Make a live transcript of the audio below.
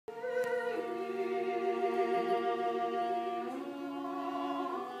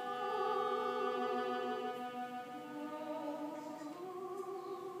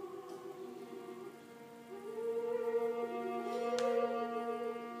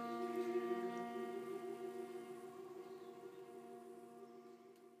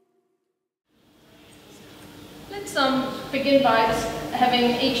Begin by just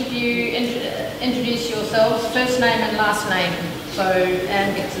having each of you introduce yourselves, first name and last name, so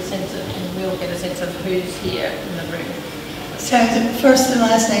Anne gets a sense of, and we'll get a sense of who's here in the room. So the first and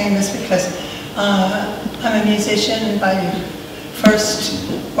last name is because I'm a musician by first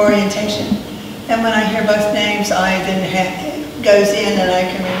orientation, and when I hear both names, I then it goes in and I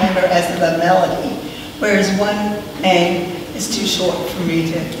can remember as the melody, whereas one name is too short for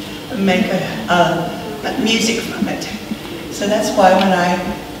me to make music from it. So that's why when I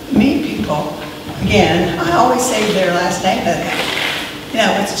meet people, again, I always say their last name. You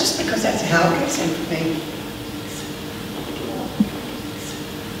know, it's just because that's how it gets in for me.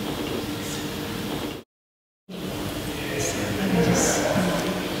 So let me just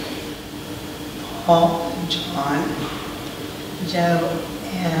Paul and John, Joe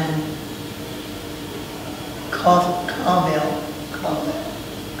and Cowell,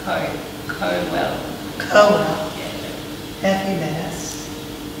 Effie Bass,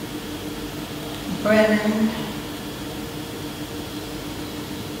 Brennan,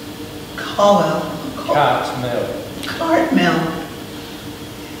 Cartmel,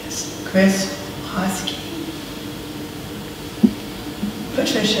 yes, Chris Hosking,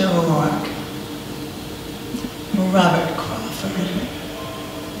 Patricia O'Rourke, Robert Crawford.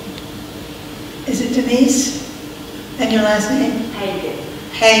 Is it Denise? And your last name?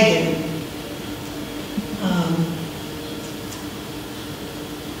 Hagen.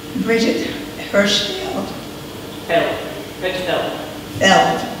 Bridget Hirschfeld. Feld.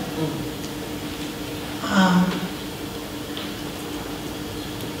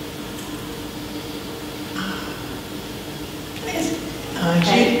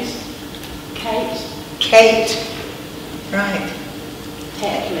 Kate. Right.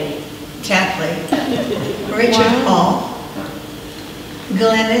 Tapley. Richard Hall.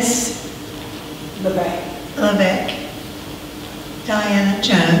 Glennis Lebeck. Diana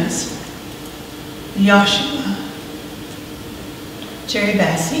Jones. Joshua. Jerry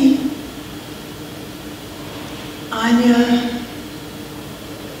Bassey. Anya.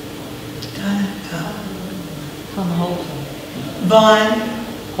 From Holton. Vaughn.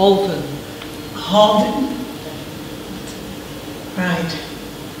 Holden. Right.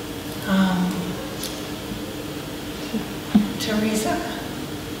 Teresa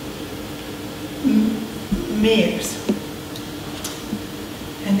Mears.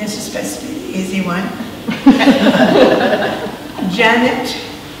 And this is supposed to be the easy one. Janet.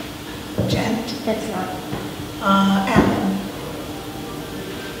 That's not. Alan.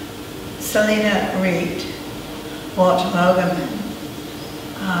 Selena Reed. Walter Mogerman.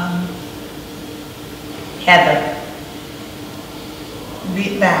 Heather.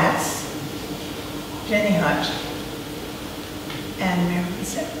 Reed Bass. Jenny Hutch. And Mary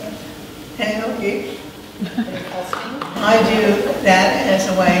Separate. Any of you? I do that as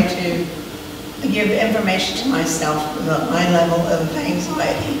a way to give information to myself about my level of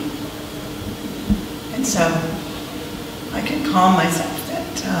anxiety. And so I can calm myself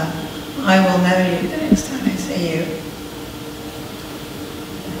that I will know you the next time I see you.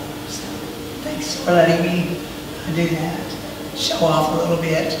 So thanks for letting me do that. Show off a little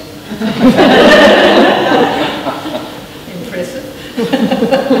bit. Impressive.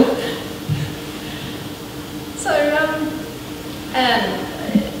 And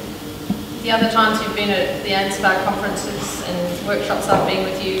the other times you've been at the AANZPA conferences and workshops I've been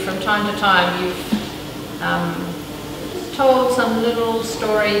with you, from time to time you've told some little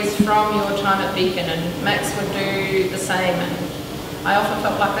stories from your time at Beacon, and Max would do the same, and I often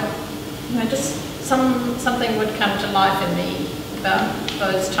felt like just something would come to life in me about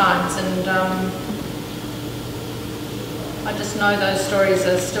those times, and I just know those stories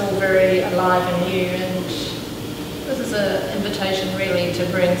are still very alive in you, and this is an invitation really to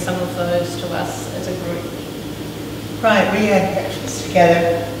bring some of those to us as a group. Right, we had breakfast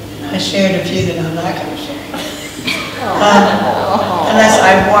together, and I shared a few that I'm not going to share. Unless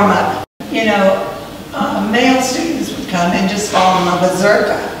I warm up. You know, male students would come and just fall in love with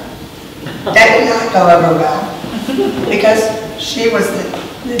Zerka. That would not go over well, because she was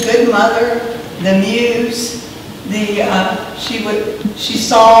the good mother, the muse, she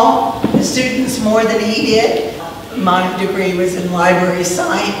saw the students more than he did. My degree was in library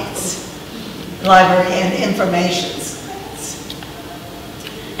science, library and information science.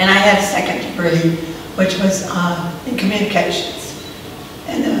 And I had a second degree, which was in communications.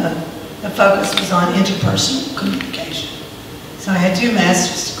 And the focus was on interpersonal communication. So I had 2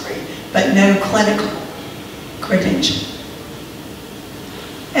 master's degrees, but no clinical credential.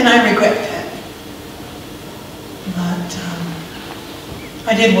 And I regret that. But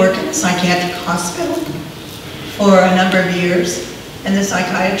I did work in a psychiatric hospital for a number of years, and the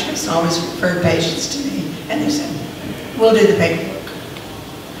psychiatrist always referred patients to me, and they said, we'll do the paperwork.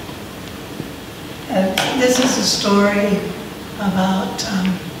 This is a story about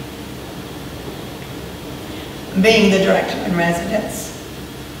being the director in residence.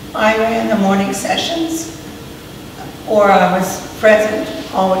 I ran the morning sessions, or I was present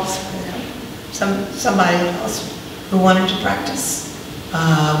always for them. Somebody else who wanted to practice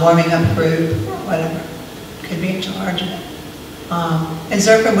warming up a group or whatever could be in charge of it. And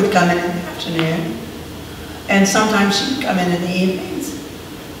Zerpa would come in the afternoon, and sometimes she would come in the evenings,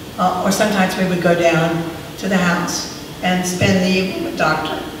 or sometimes we would go down to the house and spend the evening with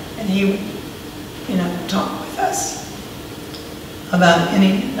Doctor, and he would, talk with us about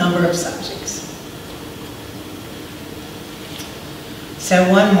any number of subjects. So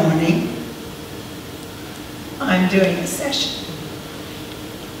one morning, I'm doing a session,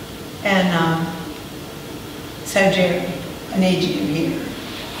 and so Jerry, I need you here.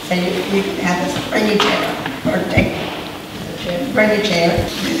 So you can have this, bring your chair, or bring your chair,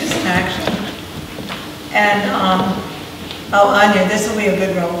 do this in action. And, oh, Anya, this will be a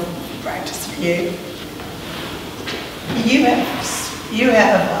good role practice for you. You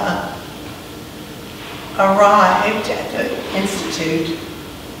have arrived at the Institute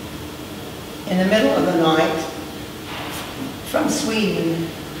in the middle of the night from Sweden,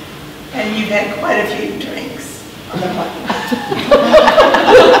 and you've had quite a few drinks on the plane.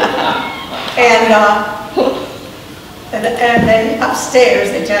 and then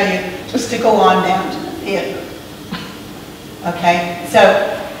upstairs they tell you just to go on down to the theater. Okay, so,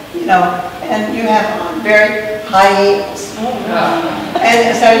 and you have on very high heels.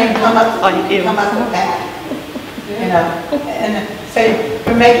 And so you come up the back, and so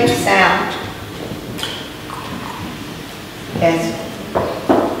you're making sound. Yes.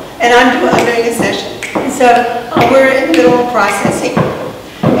 And I'm doing a session. And so we're in the middle of processing.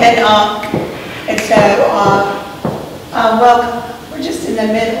 And so, welcome. We're just in the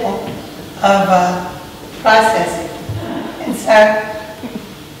middle of processing. And so,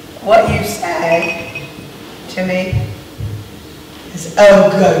 what you say to me is, oh,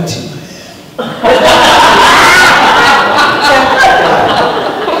 go to hell.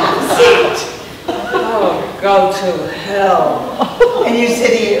 Sit. Oh, go to hell. And you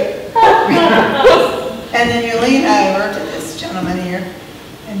sit here. And then you lean over to this gentleman here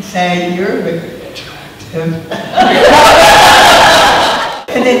and say, you're very attractive.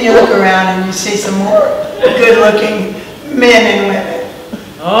 And then you look around and you see some more good-looking men and women.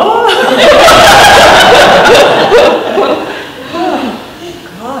 Oh.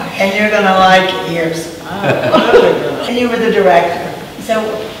 And you're going to like it here. And you were the director. So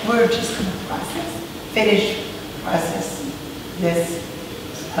we're just going to finish process this,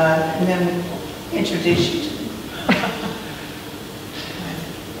 and then we'll introduce you to them.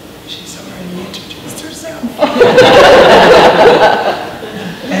 She's already introduced herself.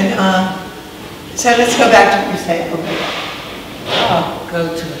 And so let's go back to what you say. Okay. Oh, go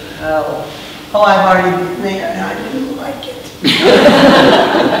to hell. Oh, I've already been there and I didn't like it.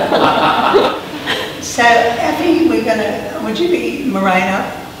 So, Effie, would you be Moreno?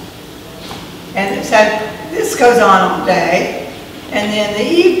 And so this goes on all day, and then the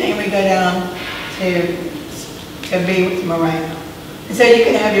evening we go down to be with Moreno. And so you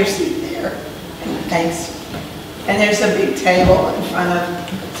can have your seat there. And thanks. And there's a big table in front of,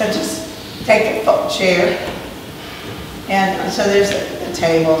 so just take the chair. And so there's a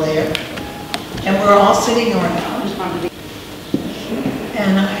table there. And we're all sitting around.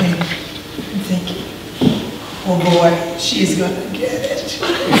 And I'm thinking, oh boy, she's going to get it.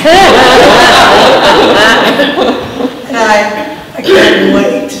 And I can't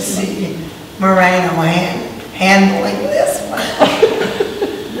wait to see Moreno handling this one.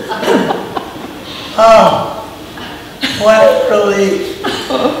 Oh, what a relief.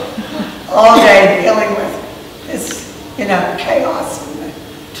 All day dealing with this, chaos in the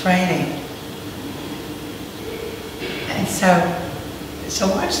training. And so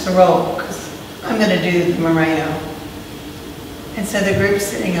watch the roll, because I'm going to do the Moreno. And so the group's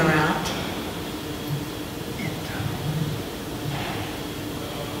sitting around.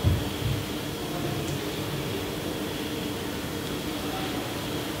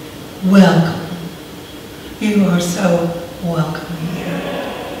 Welcome. You are so welcome here.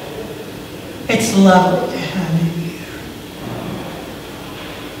 It's lovely to have you here.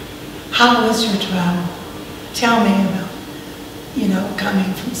 How was your travel? Tell me about,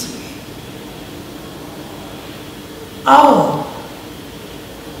 coming from Sweden. Oh,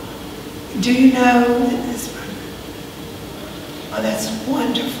 do you know that this person? Oh, that's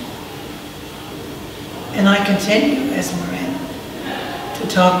wonderful. And I continue as Moreno to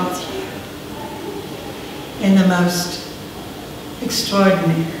talk with you in the most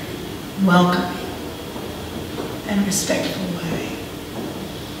extraordinary, welcoming, and respectful way.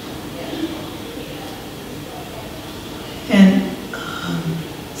 And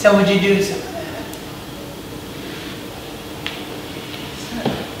so would you do some of that?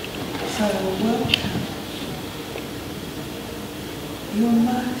 So welcome. You're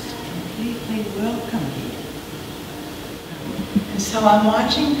most completely welcome here. And so I'm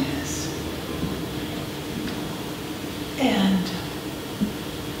watching this. And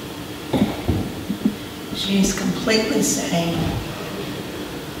she's completely saying,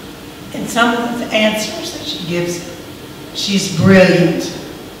 in some of the answers that she gives, she's brilliant.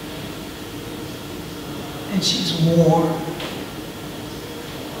 And she's warm.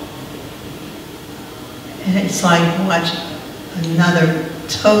 And it's like watching another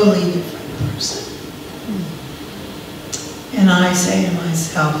totally different person. And I say to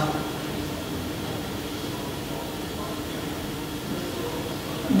myself,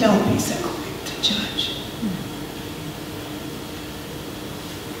 don't be so quick to judge.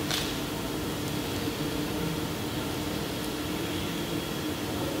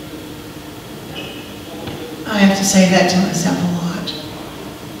 I have to say that to myself a lot.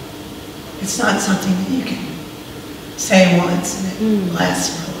 It's not something that you can say once and it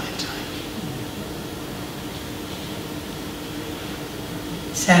lasts for a lifetime.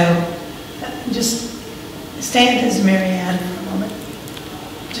 So just stand as Marianne for a moment.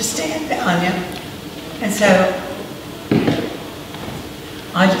 Just stand down, yeah. And so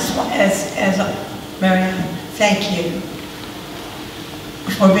I just want, as Marianne, thank you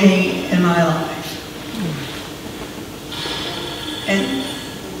for being in my life. And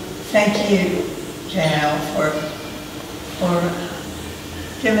thank you, J.L., for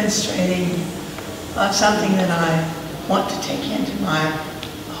demonstrating something that I want to take into my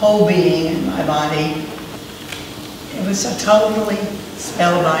whole being and my body. It was a totally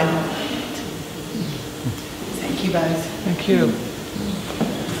spellbinding moment. Thank you both. Thank you.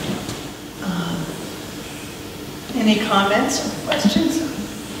 Any comments or questions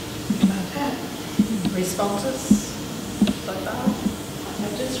about that? Responses? Like that? I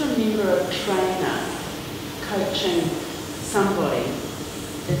just remember a trainer coaching somebody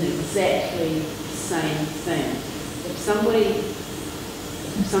in exactly the same thing. If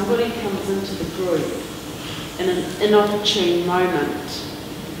somebody comes into the group in an inopportune moment,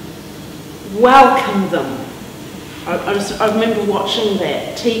 welcome them. I remember watching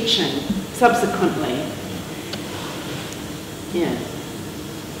that, teaching subsequently. Yeah.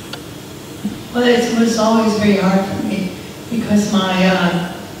 Well, it was always very hard for me because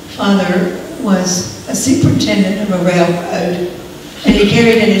my father was a superintendent of a railroad, and he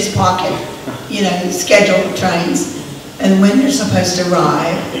carried in his pocket, you know, the schedule of trains and when they're supposed to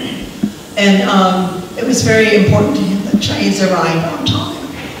arrive. And it was very important to him that trains arrived on time.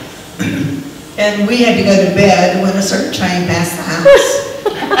 And we had to go to bed when a certain train passed the house.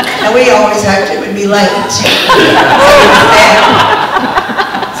 And we always hoped it would be late.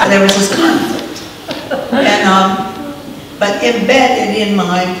 So there was this conflict. And, but embedded in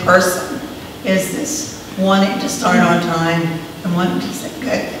my person is this wanting to start on time and wanting to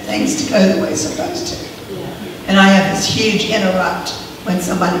things to go the way it's supposed to. And I have this huge interrupt when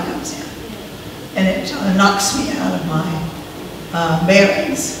somebody comes in. And it knocks me out of my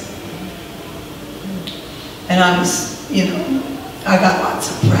bearings. And I was, you know, I got lots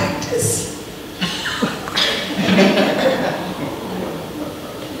of practice.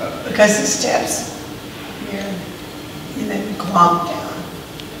 Because the steps here, you know, clomp down.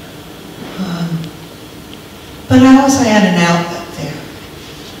 But I also had an outlet there.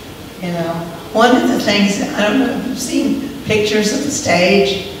 You know, one of the things, I don't know if you've seen pictures of the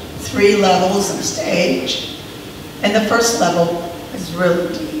stage, 3 levels of stage. And the first level is really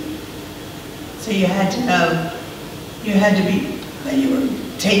deep. So you had to know, you had to be, that you were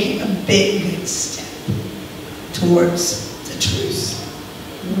taking a big step towards the truth.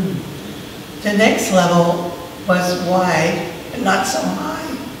 The next level was wide, but not so high.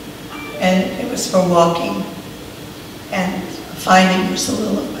 And it was for walking and finding your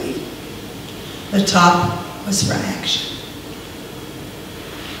soliloquy. The top was for action.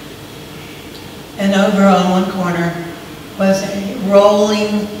 And over on one corner was a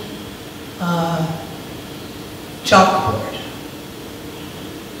rolling chalkboard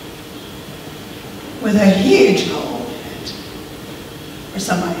with a huge hole in it where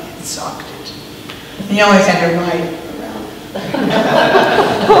somebody had socked it. And you always had to write around it.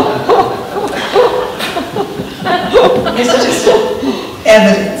 It's just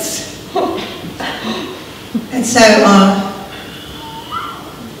evidence.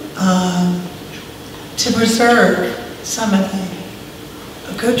 to preserve some of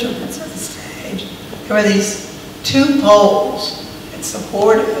the accoutrements of the stage, there were these two poles that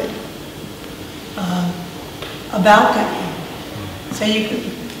supported a balcony. So you could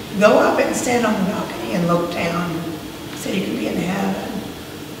go up and stand on the balcony and look down, so you could be in heaven,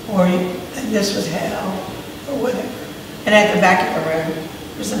 or and this was hell, or whatever. And at the back of the room,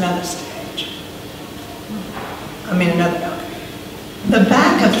 there's another stage. Another balcony. The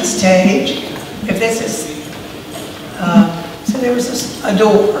back of the stage, if this is, so there was a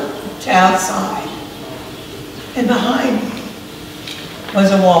door to outside, and behind me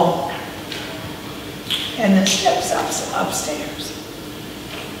was a wall, and the steps upstairs.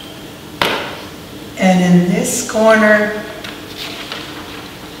 And in this corner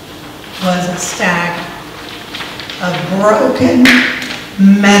was a stack of broken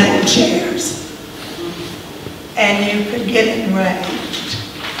metal chairs. And you could get enraged.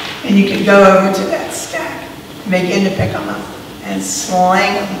 And you could go over to that stack, begin to pick them up, and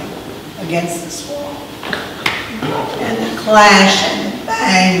slang them against this wall. And the clash and the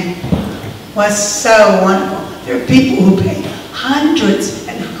bang was so wonderful. There are people who paid hundreds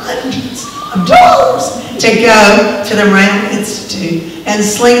and hundreds of dollars to go to the Round Institute and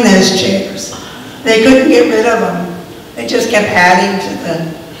sling those chairs. They couldn't get rid of them. They just kept adding to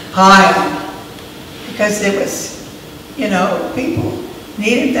the pile because it was, people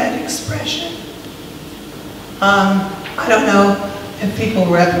needed that expression. I don't know if people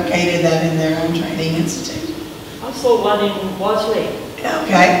replicated that in their own training institute. I saw one in Wasley.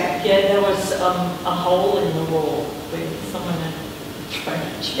 Okay. Yeah, there was a hole in the wall where someone had thrown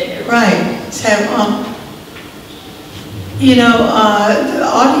a chair. Right. So, the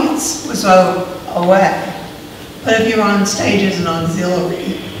audience was away. But if you were on stage as an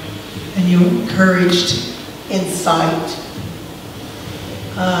auxiliary and you were encouraged in sight,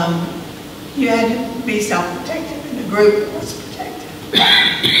 you had to be self-protective, and the group was protective.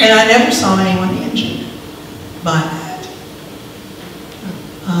 And I never saw anyone injured by that.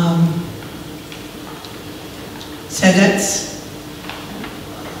 So that's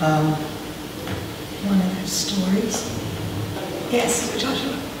one of those stories. Yes,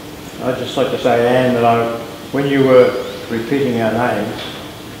 Joshua. I'd just like to say, Anne, that when you were repeating our names,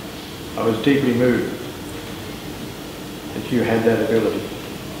 I was deeply moved that you had that ability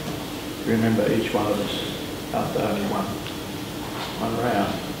to remember each one of us after only one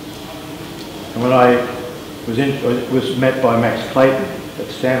round. And when I was met by Max Clayton at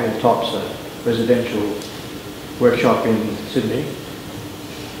Stanley Top's residential workshop in Sydney,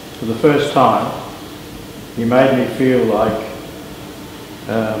 for the first time, he made me feel like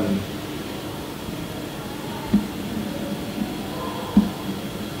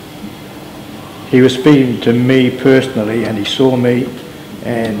he was speaking to me personally, and he saw me,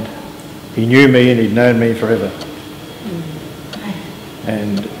 and he knew me, and he'd known me forever.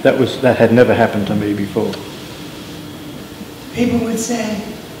 And that had never happened to me before. People would say,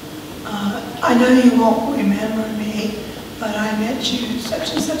 I know you won't remember me, but I met you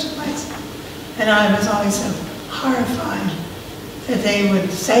such and such a place. And I was always so horrified that they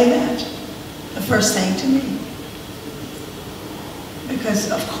would say that the first thing to me. Because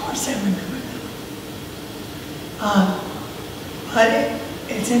of course I remember them. But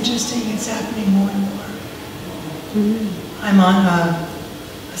it's interesting, it's happening more and more. Mm-hmm. I'm on a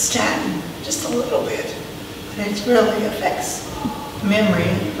statin, just a little bit, but it really affects memory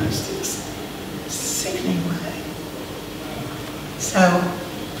in the most sickening way. So,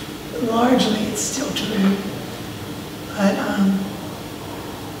 largely it's still true, but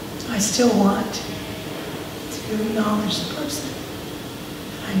I still want to acknowledge the person.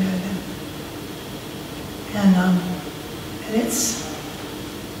 I know them. And it's,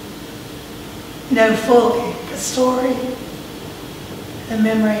 fully the story, the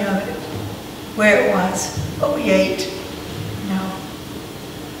memory of it, where it was, what we ate,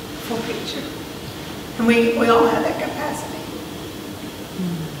 full picture. And we all have that capacity.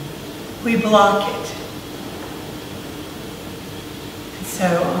 We block it. And so,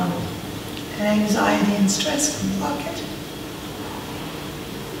 and anxiety and stress can block it.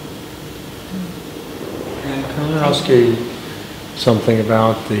 And can I ask you something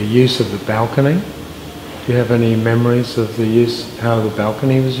about the use of the balcony? Do you have any memories of the use, how the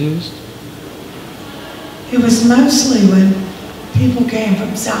balcony was used? It was mostly when people came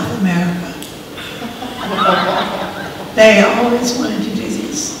from South America. They always wanted to do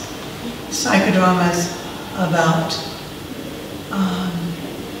these psychodramas about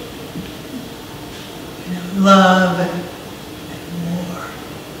love and war,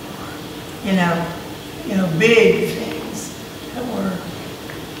 big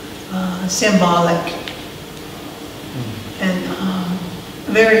symbolic and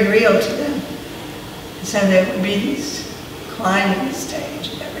very real to them. So there would be these climbing the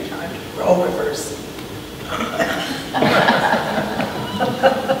stage every time, role reverse.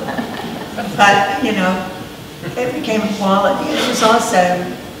 But, you know, it became a quality. It was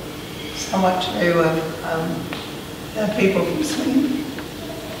also somewhat true of people from Sweden.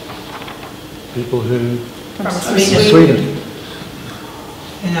 People who? From Sweden. Sweden.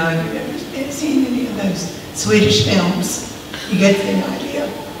 You know, if you've ever seen any of those Swedish films, you get the idea.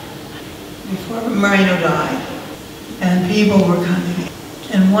 Before Moreno died, and people were coming.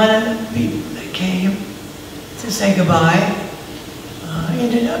 And one of the people that came to say goodbye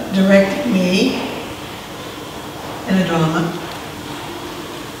ended up directing me in a drama.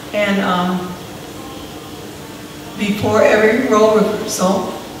 And before every role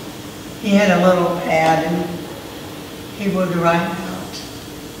rehearsal, he had a little pad and he would write out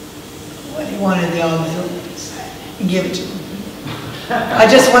what he wanted the auxiliary to say and give it to him. I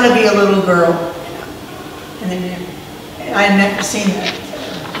just want to be a little girl, you know. And then I had never seen that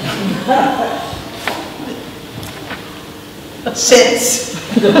since.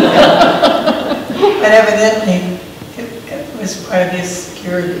 But evidently, it was part of his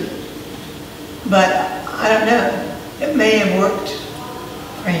security. But I don't know, it may have worked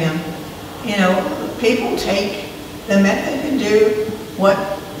for him. You know, people take the method and do what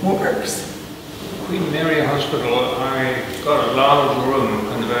works. Queen Mary Hospital, I got a large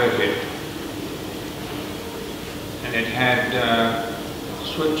room converted, and it had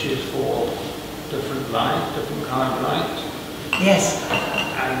switches for different lights, different kind of lights. Yes.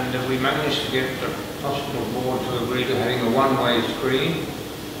 And we managed to get the hospital board to agree to having a one-way screen.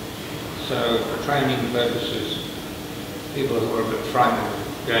 So for training purposes, people who were a bit frightened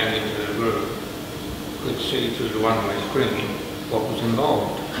going into the room could see through the one-way screen what was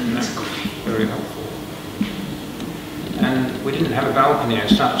involved. And that was very helpful. And we didn't have a balcony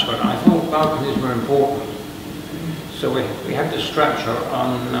as such, but I thought balconies were important. So we had the structure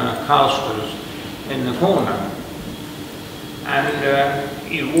on casters in the corner.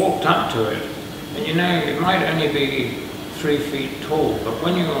 And you walked up to it, and you know, it might only be 3 feet tall, but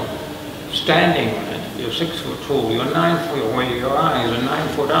when you're standing on it, you're 6 foot tall, you're 9 foot away, your eyes are 9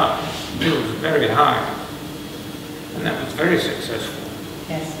 foot up. It was very high. And that was very successful.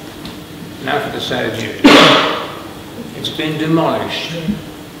 Yes. Now for the sad news. It's been demolished.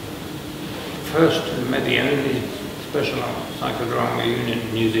 First and the only special psychodrama unit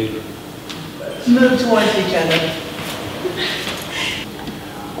in New Zealand. Move towards each other.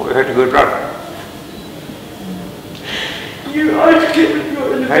 We had a good run.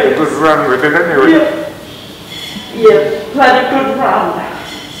 Had a good run with it anyway. Yeah, had a good run.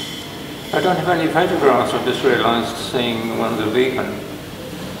 I don't have any photographs, I've just realised, seeing one of the beacon.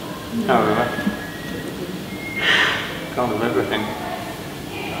 However, can't have everything.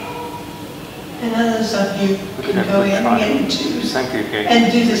 And others of you can go in and choose. Thank you, Kate.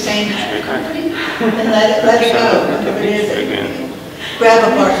 And do the same kind of company. And let it go, whatever it is. Grab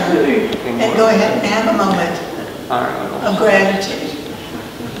a partner and go ahead and have a moment of gratitude.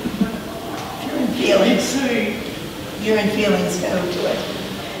 If you're in feelings, go to it.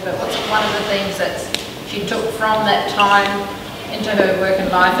 But what's one of the things that she took from that time into her work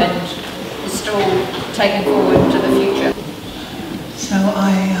and life and is still taking forward to the future? So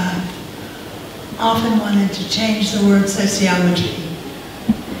I often wanted to change the word sociology,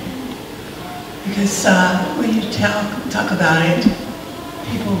 because when you talk about it,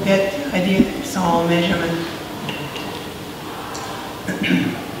 people get the idea that it's all measurement.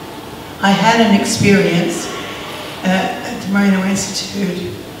 I had an experience at the Moreno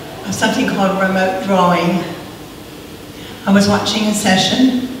Institute of something called remote drawing. I was watching a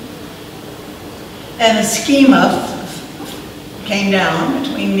session, and a schema came down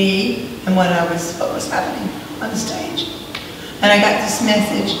between me and what was happening on the stage. And I got this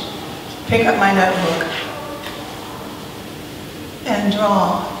message: pick up my notebook and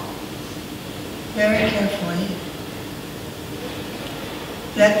draw very carefully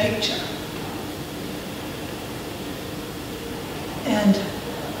that picture. And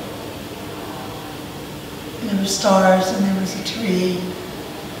there were stars, and there was a tree,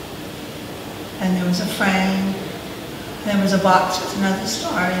 and there was a frame, and there was a box with another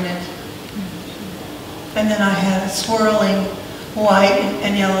star in it. And then I had a swirling white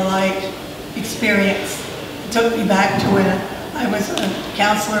and yellow light experience. It took me back to when I was a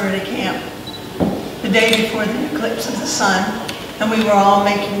counselor at a camp, the day before the eclipse of the sun, and we were all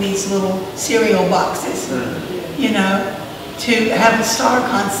making these little cereal boxes, you know, to have the star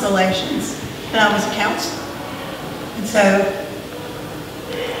constellations. And I was a counselor. And so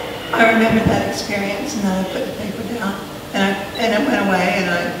I remembered that experience, and then I put the paper down, and it went away, and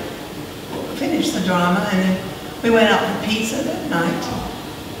I finished the drama, and then we went out for pizza that night.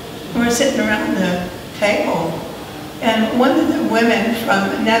 We were sitting around the table, and one of the women from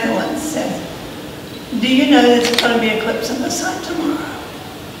the Netherlands said, "Do you know there's going to be an eclipse of the sun tomorrow?"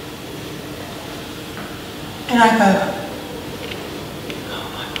 And I go, "Oh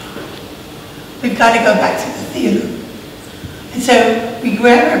my God, we've got to go back to the theater." And so we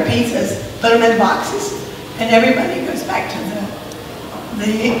grab our pizzas, put them in boxes, and everybody goes back to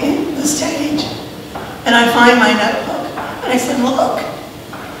the stage. And I find my notebook, and I said, look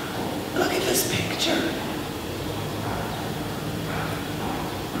at this picture.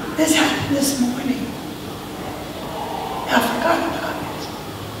 This happened this morning. I forgot about it.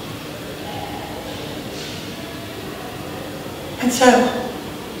 And so,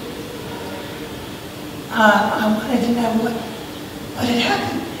 I wanted to know what had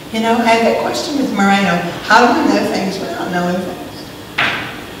happened. You know, I had that question with Moreno, how do I know things without knowing things?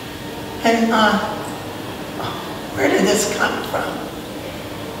 And where did this come from?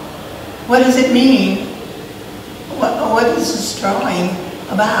 What does it mean? What is this drawing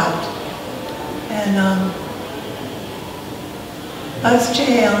about? And both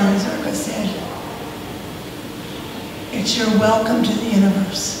J.L. and Zerka said, it's your welcome to the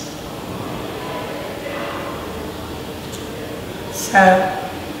universe. So,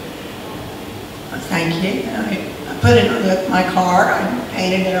 thank you. And I put it on my car, I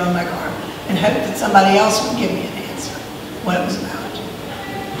painted it on my car, and hoped that somebody else would give me an answer, what it was about.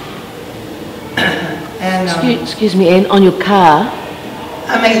 And excuse me, Anne, on your car?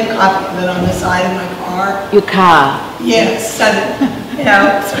 I made a copy of it on the side of my car. Your car? Yes, so that, you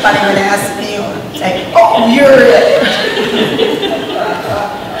know, somebody would ask me or say, oh, you're it.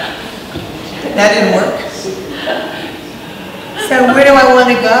 That didn't work. So where do I want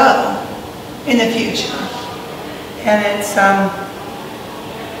to go in the future? And it's,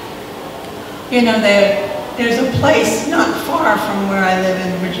 you know, there's a place not far from where I live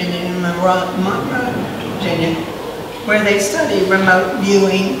in Virginia, in Monroe, Virginia, where they study remote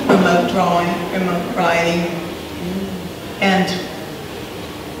viewing, remote drawing, remote writing. And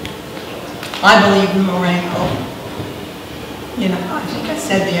I believe in Moreno. You know, I think I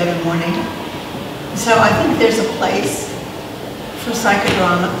said the other morning. So I think there's a place for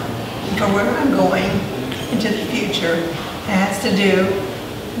psychodrama, for where I'm going into the future. It has to do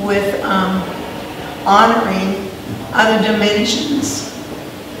with honoring other dimensions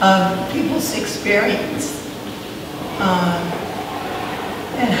of people's experience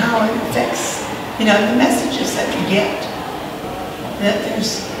and how it affects, you know, the messages that we get. That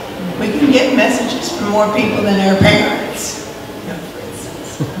we can get messages from more people than our parents, you know, for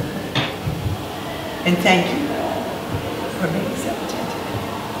instance. And thank you for being so attentive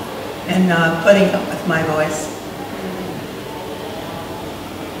and putting up with my voice.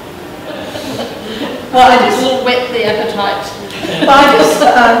 Well, I just will whet the appetite. Well,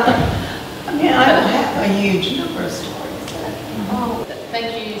 I mean, I don't have a huge number of stories. Oh,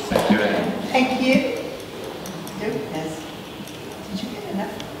 thank you so much. Thank you. Yes. Did you get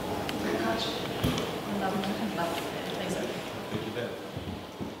enough? I love